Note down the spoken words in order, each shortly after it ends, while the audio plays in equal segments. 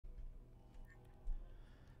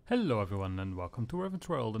Hello everyone and welcome to Reven's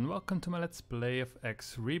World and welcome to my Let's Play of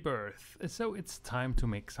X Rebirth. So it's time to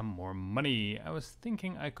make some more money. I was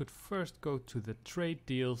thinking I could first go to the trade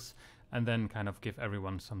deals and then kind of give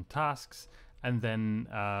everyone some tasks and then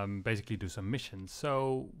basically do some missions.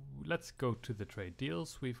 So let's go to the trade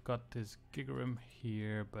deals. We've got this Gigarim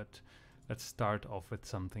here, but let's start off with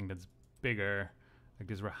something that's bigger, like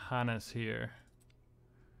this Rahanas here.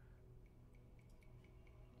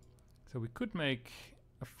 So we could make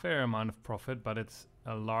a fair amount of profit, but it's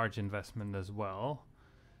a large investment as well.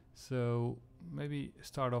 So maybe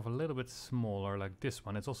start off a little bit smaller, like this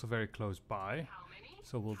one. It's also very close by,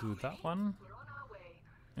 so we'll do that one.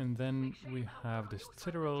 And then we have this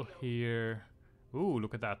Citadel here. Ooh,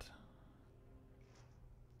 look at that.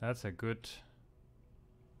 That's a good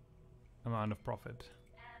amount of profit.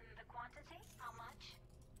 And the quantity? How much?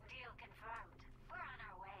 Deal confirmed. We're on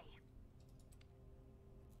our way.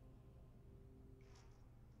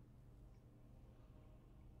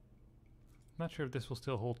 Not sure if this will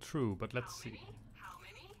still hold true, but let's see. How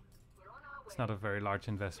many? We're on our way. It's not a very large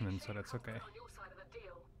investment, so that's okay.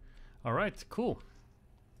 Alright, cool.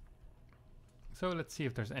 So let's see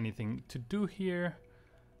if there's anything to do here.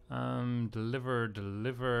 Deliver.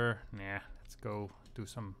 Nah, let's go do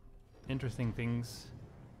some interesting things.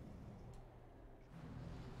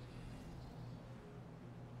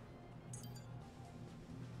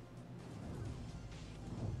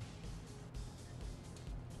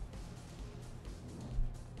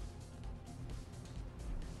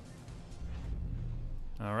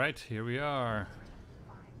 Alright, here we are.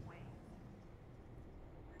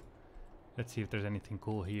 Let's see if there's anything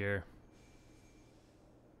cool here.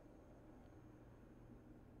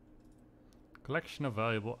 Collection of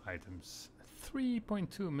valuable items.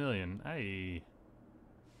 3.2 million. Aye.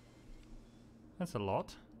 That's a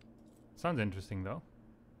lot. Sounds interesting though.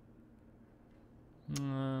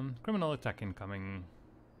 Criminal attack incoming.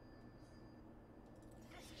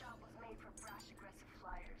 This job was made for brash, aggressive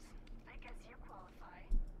flyers. I guess you qualify.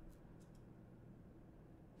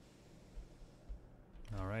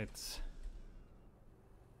 Alright.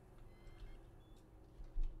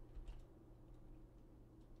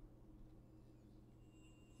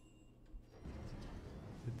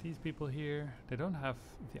 These people here, they don't have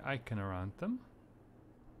the icon around them.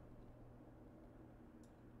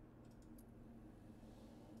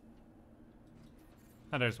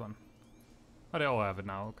 Ah, there's one. Oh, they all have it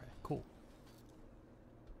now. Okay, cool.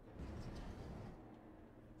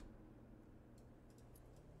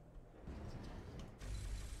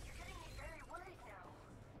 You're getting me very worried now.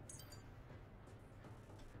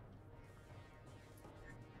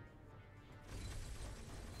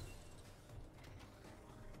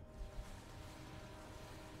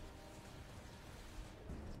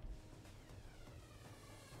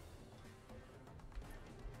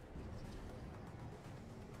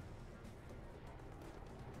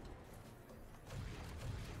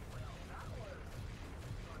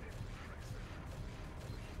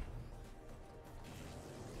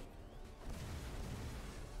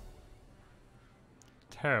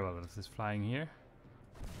 Terrible that this is flying here.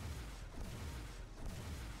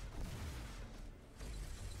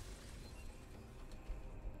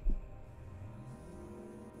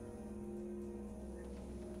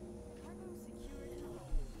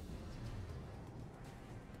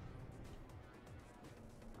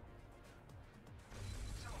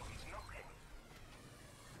 Someone's knocking.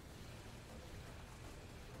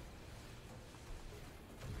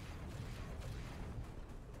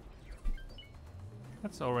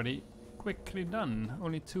 That's already quickly done.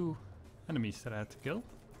 Only 2 enemies that I had to kill.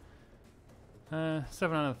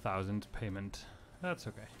 700,000 payment. That's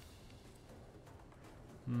okay.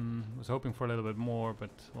 Was hoping for a little bit more, but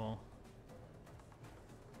well.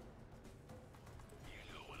 You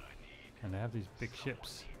know what I need. And they have these big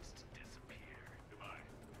ships. Needs to disappear. Goodbye.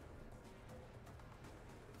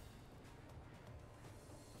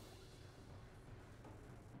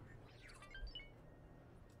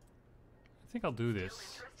 I think I'll do this.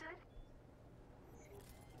 Interested?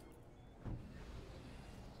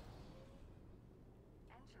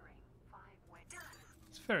 Entering 5-way. Done.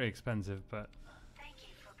 It's very expensive, but Thank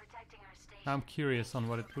you for protecting our station. I'm curious on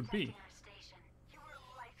what it would be. Protecting our station. You were a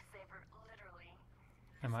lifesaver, literally.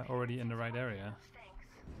 Am I already in the right area?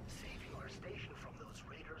 Thanks. Saving our station from those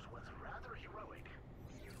raiders was rather heroic.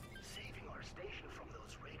 Saving our station from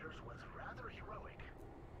those raiders was rather heroic.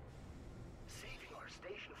 Saving our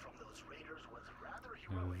station from those raiders was rather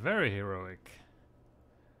heroic. Very heroic.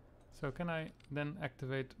 So can I then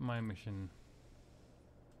activate my mission?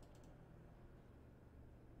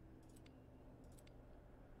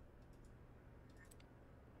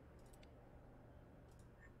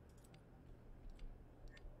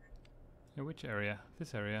 Which area?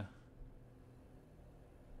 This area.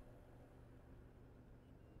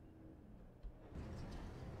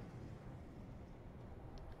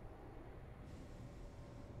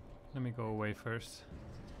 Let me go away first.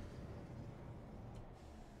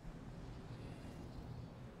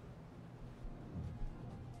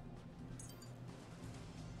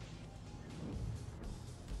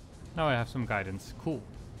 Now I have some guidance. Cool.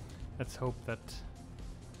 Let's hope that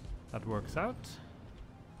that works out.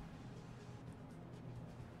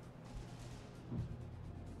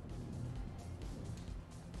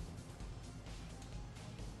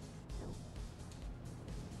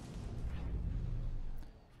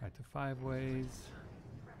 Right to 5 ways.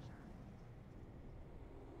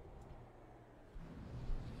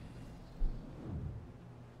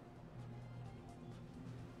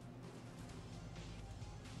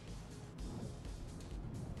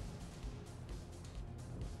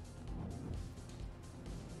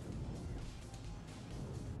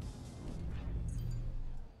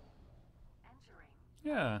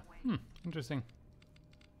 Yeah, interesting.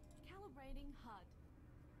 Calibrating HUD.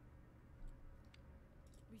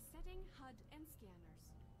 Resetting HUD and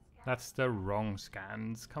scanners. That's the wrong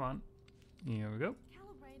scans. Come on. Here we go.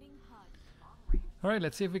 Calibrating HUD. Alright,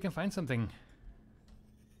 let's see if we can find something.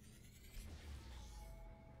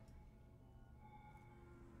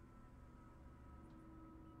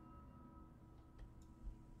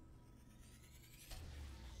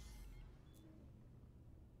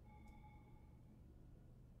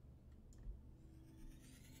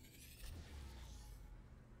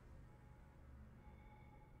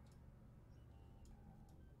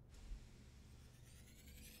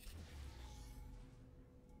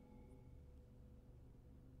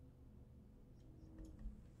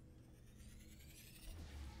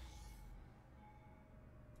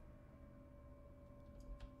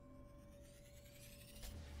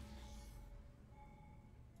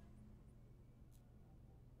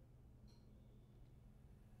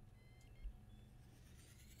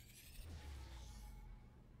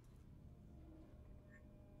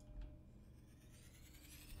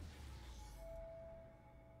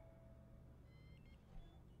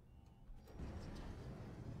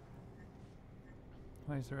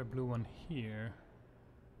 Why is there a blue one here?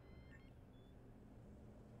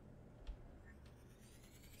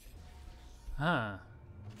 Ah.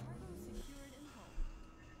 Cargo secured and hull.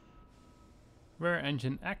 Rear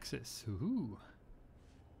engine axis. Ooh.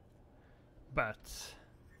 But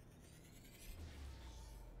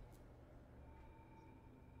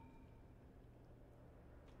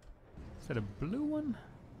is that a blue one?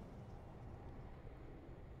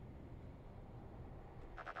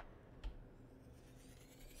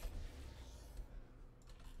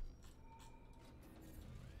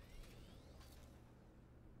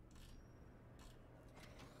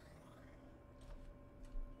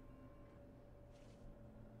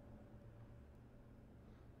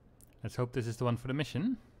 Let's hope this is the one for the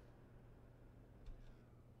mission.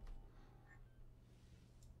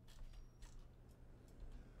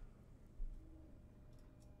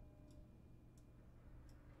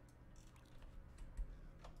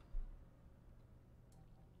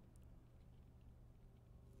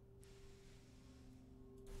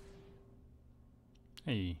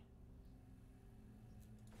 Hey.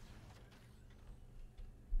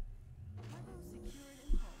 Cargo secured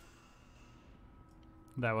and hull.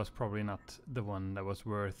 That was probably not the one that was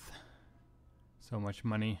worth so much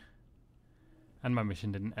money. And my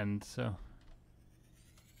mission didn't end, so.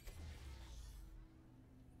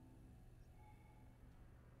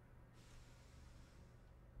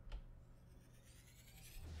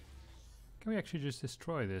 Can we actually just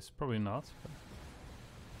destroy this? Probably not.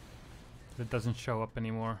 But it doesn't show up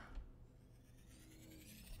anymore.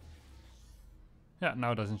 Yeah,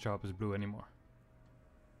 now it doesn't show up as blue anymore.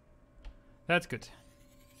 That's good.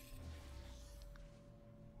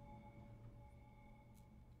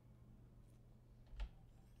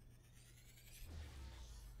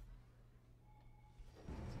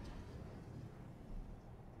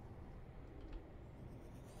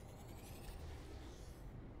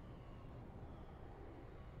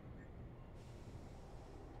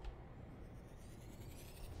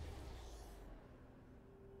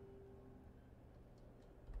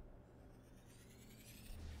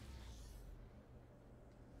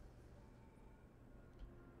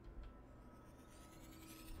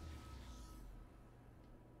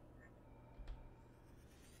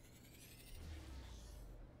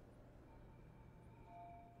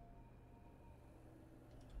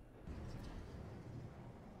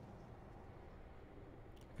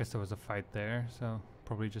 Guess there was a fight there, so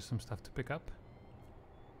probably just some stuff to pick up.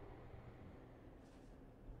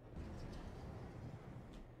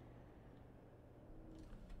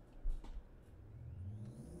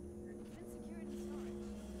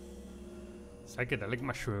 Psychedelic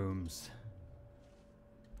mushrooms.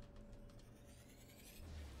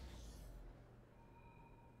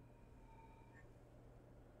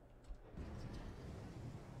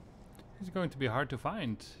 It's going to be hard to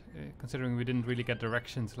find, considering we didn't really get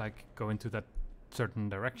directions like go into that certain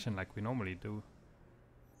direction like we normally do.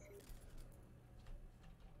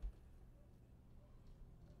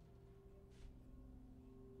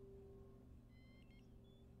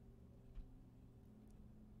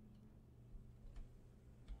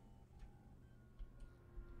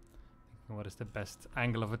 What is the best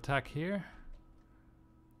angle of attack here?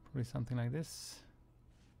 Probably something like this.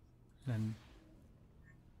 And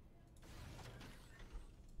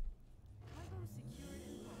Cargo secured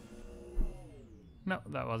in hull. no,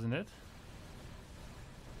 that wasn't it.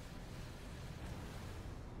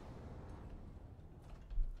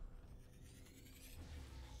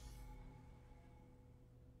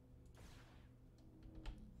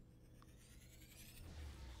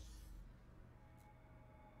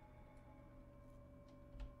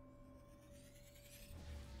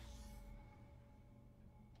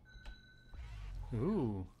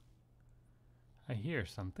 Ooh. I hear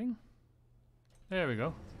something. There we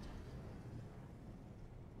go.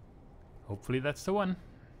 Hopefully that's the one.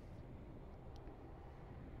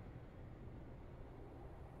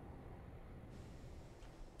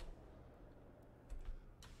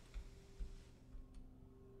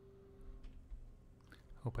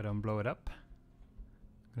 Hope I don't blow it up.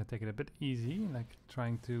 I'm gonna take it a bit easy, like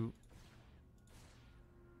trying to...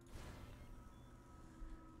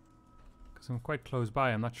 Because I'm quite close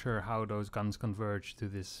by, I'm not sure how those guns converge to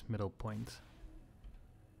this middle point.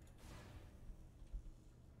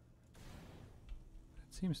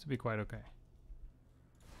 It seems to be quite okay.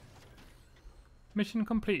 Mission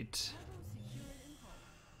complete. Cargo secured in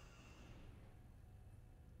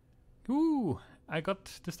hull. Ooh, I got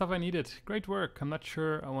the stuff I needed. Great work. I'm not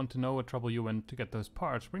sure I want to know what trouble you went to get those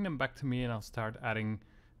parts. Bring them back to me and I'll start adding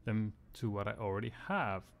them to what I already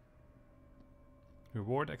have.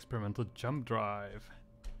 Reward experimental jump drive.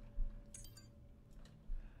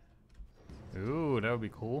 Ooh, that would be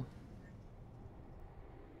cool.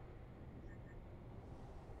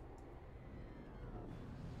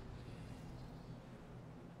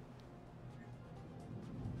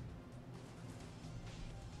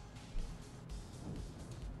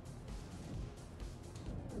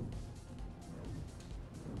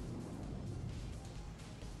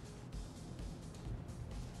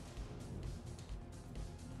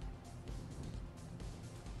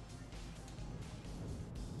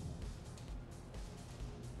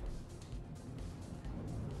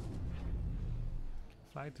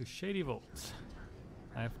 Fly to Shady Vault.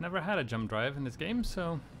 I've never had a jump drive in this game,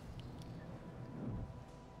 so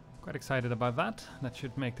quite excited about that. That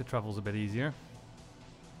should make the travels a bit easier.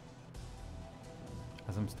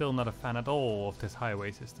 As I'm still not a fan at all of this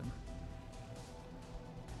highway system.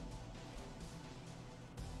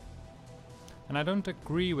 And I don't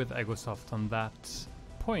agree with Egosoft on that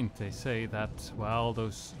point. They say that, well,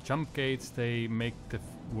 those jump gates, they make the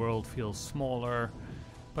world feel smaller.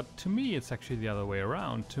 But to me, it's actually the other way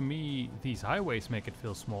around. To me, these highways make it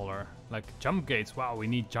feel smaller. Like jump gates, wow, we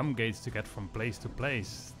need jump gates to get from place to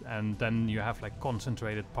place. And then you have like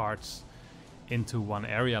concentrated parts into one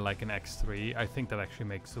area like in X3. I think that actually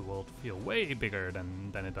makes the world feel way bigger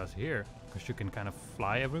than it does here. Because you can kind of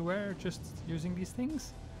fly everywhere just using these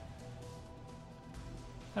things.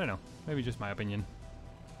 I don't know, maybe just my opinion.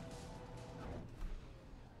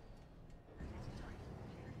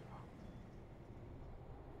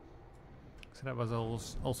 So that was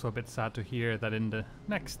also a bit sad to hear that in the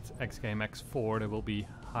next X game, X4, there will be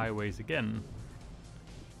highways again.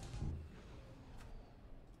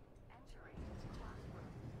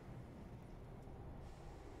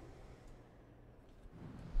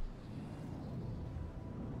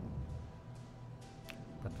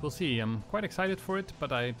 But we'll see. I'm quite excited for it,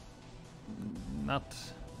 but I'm not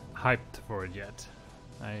hyped for it yet.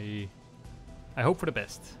 I hope for the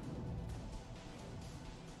best.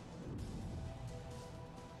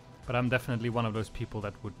 But I'm definitely one of those people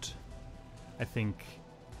that would, I think,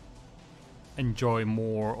 enjoy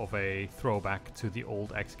more of a throwback to the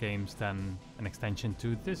old X games than an extension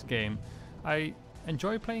to this game. I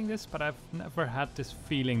enjoy playing this, but I've never had this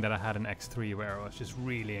feeling that I had in X3 where I was just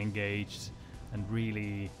really engaged and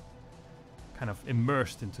really kind of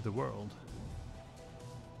immersed into the world.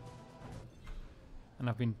 And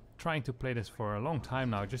I've been trying to play this for a long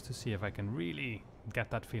time now just to see if I can really get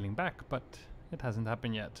that feeling back, but it hasn't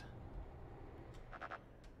happened yet.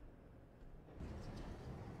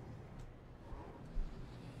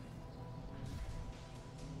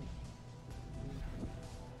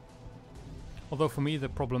 Although for me the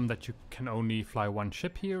problem that you can only fly one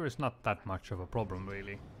ship here is not that much of a problem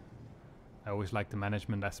really. I always like the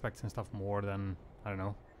management aspects and stuff more than, I don't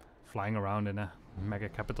know, flying around in a mega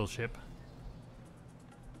capital ship.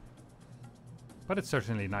 But it's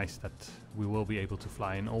certainly nice that we will be able to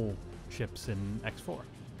fly in all ships in X4.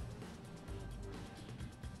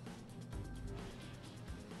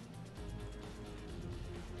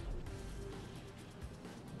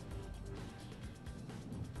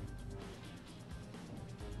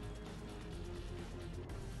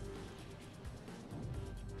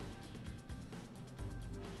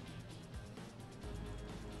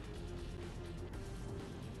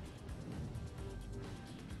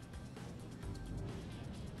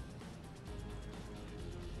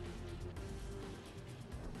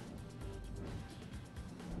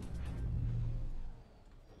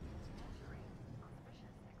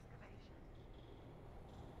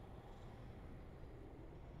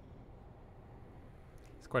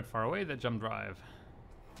 Quite far away, that jump drive.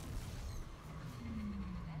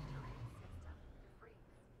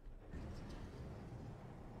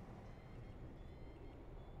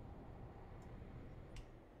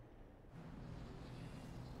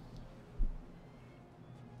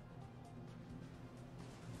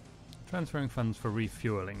 Transferring funds for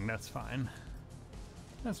refueling, that's fine.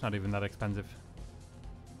 That's not even that expensive.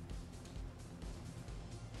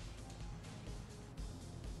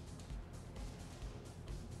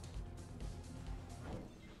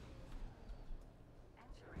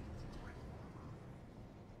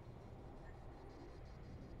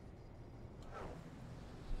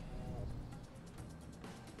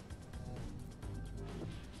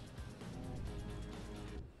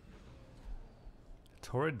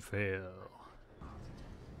 Torrid Vale.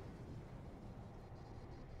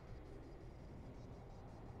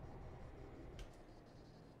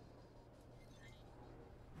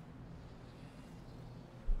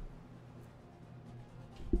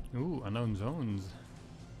 Ooh, unknown zones.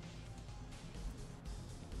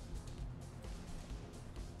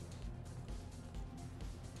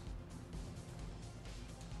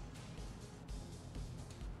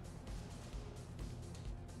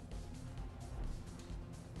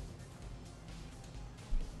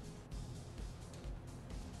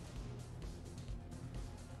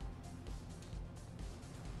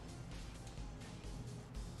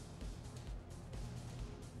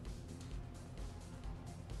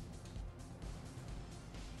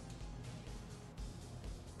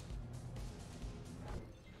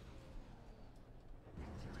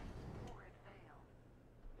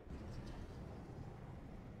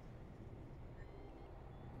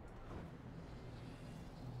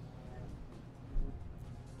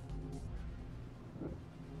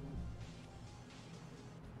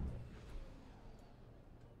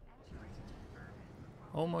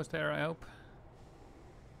 Almost there, I hope.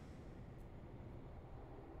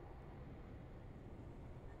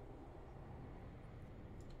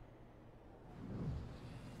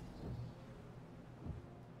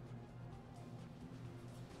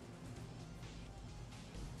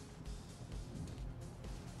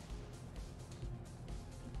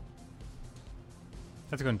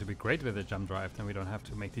 That's going to be great with a jump drive, then we don't have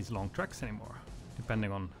to make these long treks anymore,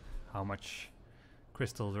 depending on how much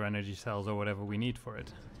crystals or energy cells or whatever we need for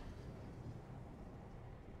it.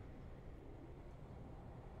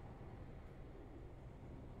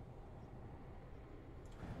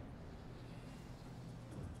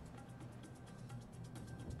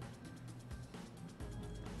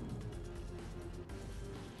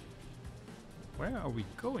 Where are we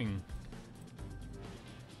going?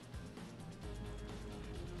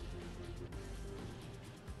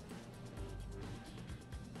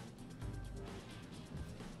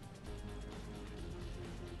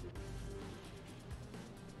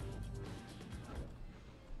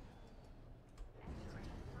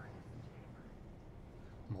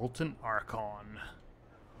 Molten Archon.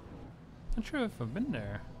 Not sure if I've been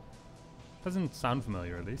there. Doesn't sound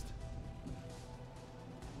familiar, at least.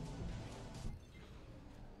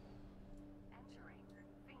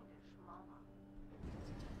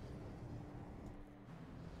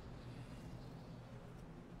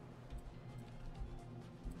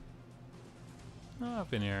 Oh, I've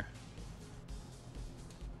been here.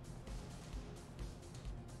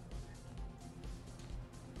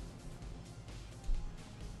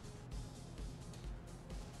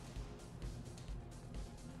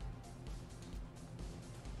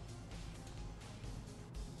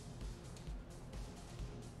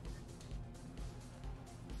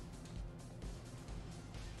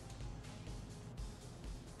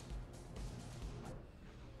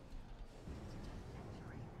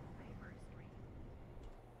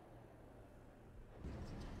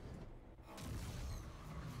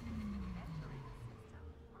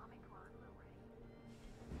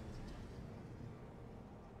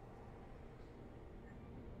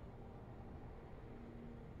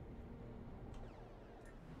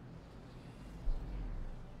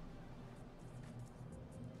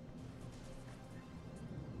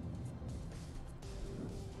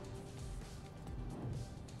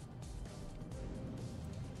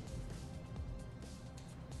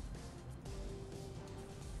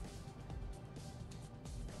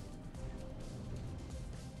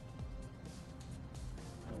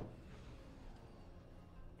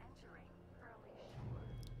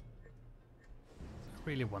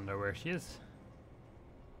 really wonder where she is.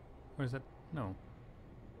 Or is that? No.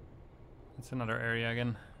 It's another area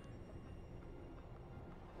again.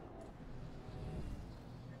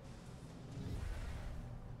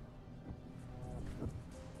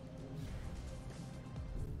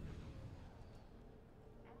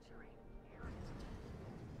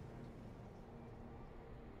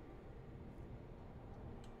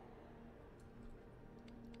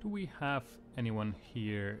 Do we have anyone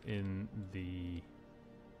here in the...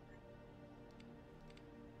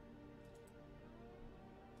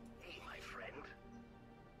 Hey, my friend.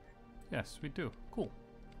 Yes, we do. Cool.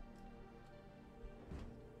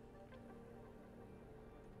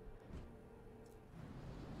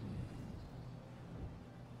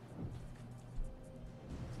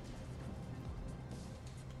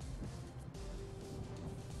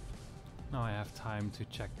 Now I have time to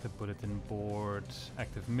check the bulletin board,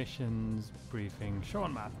 active missions, briefing, show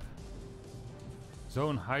on map.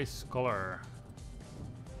 Zone High Scholar.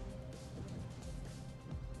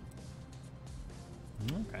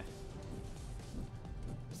 Okay.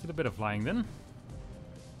 Still a bit of flying then.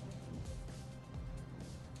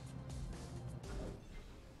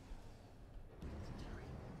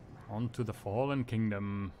 On to the Fallen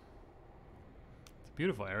Kingdom. It's a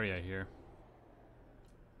beautiful area here.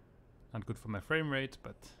 Not good for my frame rate,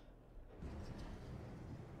 but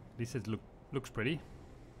at least it looks pretty.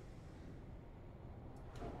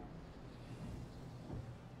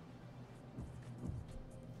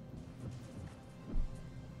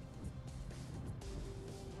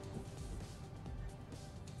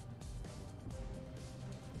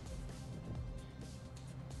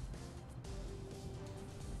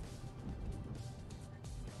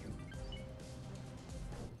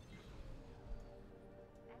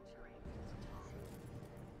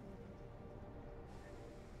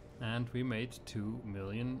 And we made 2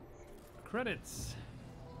 million credits.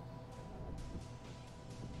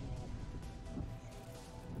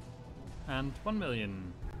 And 1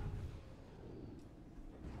 million.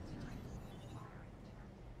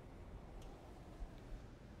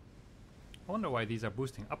 I wonder why these are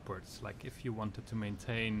boosting upwards. Like if you wanted to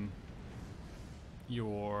maintain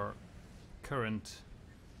your current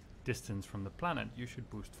distance from the planet, you should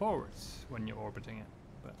boost forwards when you're orbiting it.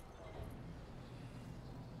 But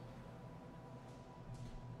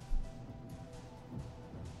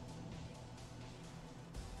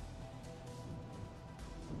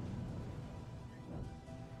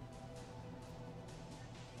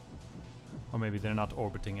or maybe they're not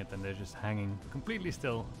orbiting it and they're just hanging completely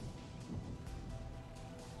still.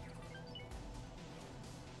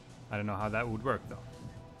 I don't know how that would work though.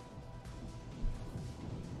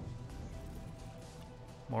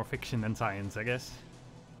 More fiction than science, I guess.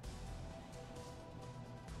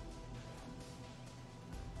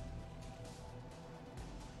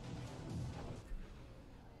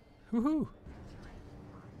 Woohoo!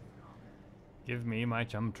 Give me my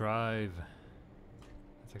jump drive.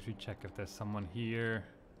 Let's actually check if there's someone here.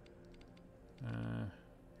 How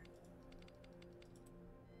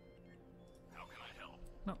can I help?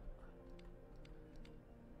 No.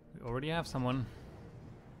 We already have someone.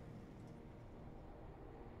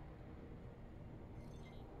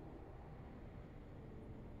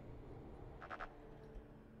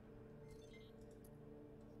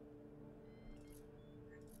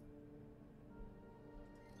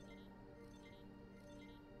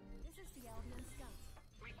 This is the Albion Scout.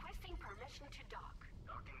 Requesting permission to dock.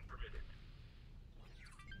 Docking permitted.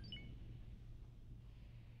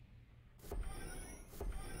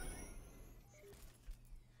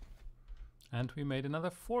 And we made another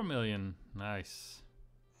 4 million. Nice.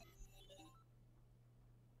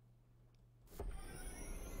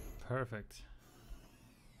 Perfect.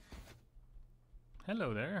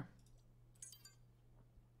 Hello there.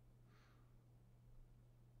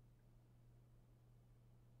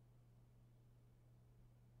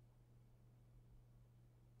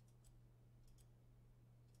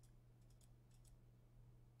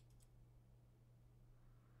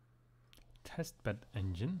 Testbed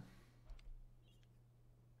engine.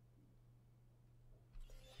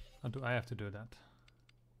 Or do I have to do that?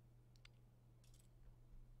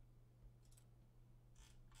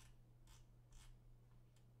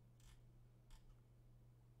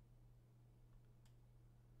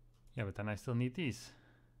 Yeah, but then I still need these.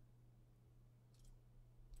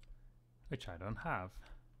 Which I don't have.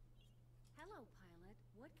 Hello, pilot.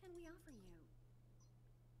 What can we offer you?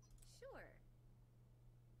 Sure.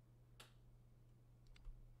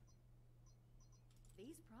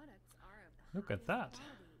 These products are of the Look at highest that.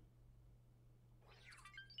 quality.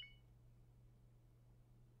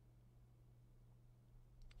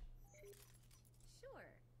 Sure.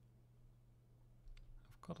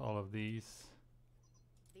 got all of these.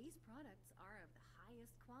 These products are of the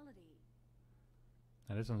highest quality.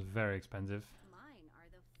 And this one's very expensive. Mine are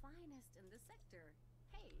the finest in the sector.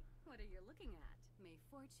 Hey, what are you looking at? May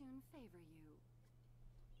fortune favor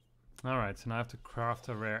you. Alright, so now I have to craft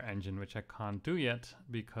a rare engine, which I can't do yet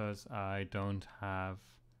because I don't have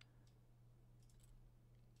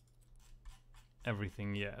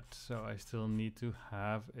everything yet. So I still need to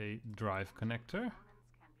have a drive connector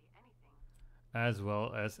as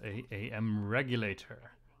well as a AM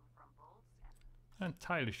regulator. I'm not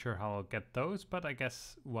entirely sure how I'll get those, but I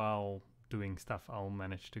guess while doing stuff I'll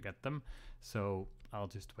manage to get them. So I'll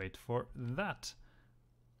just wait for that.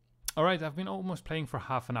 Alright, I've been almost playing for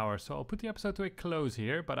half an hour, so I'll put the episode to a close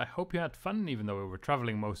here, but I hope you had fun even though we were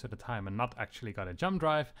traveling most of the time and not actually got a jump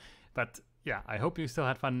drive. But yeah, I hope you still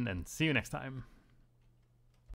had fun and see you next time.